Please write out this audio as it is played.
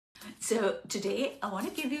So today I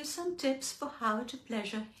want to give you some tips for how to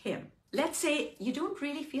pleasure him. Let's say you don't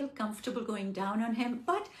really feel comfortable going down on him,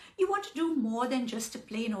 but you want to do more than just a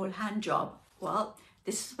plain old hand job. Well,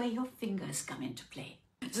 this is where your fingers come into play.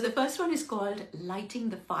 So the first one is called lighting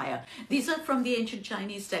the fire. These are from the ancient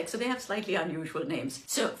Chinese text, so they have slightly unusual names.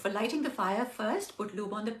 So for lighting the fire, first put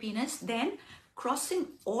lube on the penis, then crossing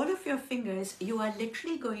all of your fingers, you are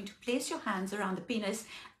literally going to place your hands around the penis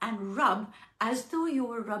and rub as though you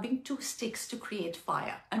were rubbing two sticks to create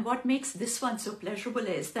fire. And what makes this one so pleasurable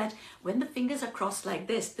is that when the fingers are crossed like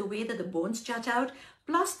this, the way that the bones jut out,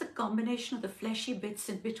 plus the combination of the fleshy bits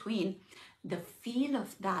in between, the feel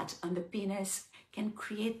of that on the penis can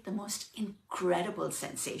create the most incredible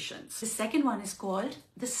sensations. The second one is called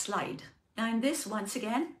the slide. Now in this, once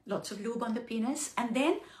again, lots of lube on the penis, and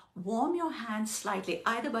then warm your hands slightly,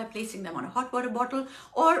 either by placing them on a hot water bottle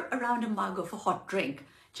or around a mug of a hot drink,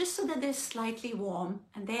 just so that they're slightly warm.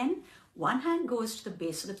 And then one hand goes to the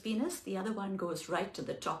base of the penis, the other one goes right to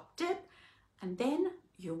the top tip, and then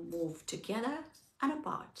you move together and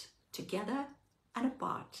apart, together and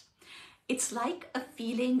apart. It's like a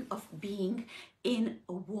feeling of being in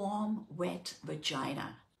a warm, wet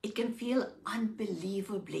vagina. It can feel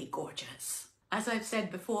unbelievably gorgeous. As I've said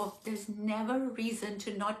before, there's never a reason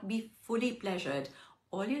to not be fully pleasured.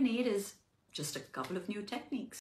 All you need is just a couple of new techniques.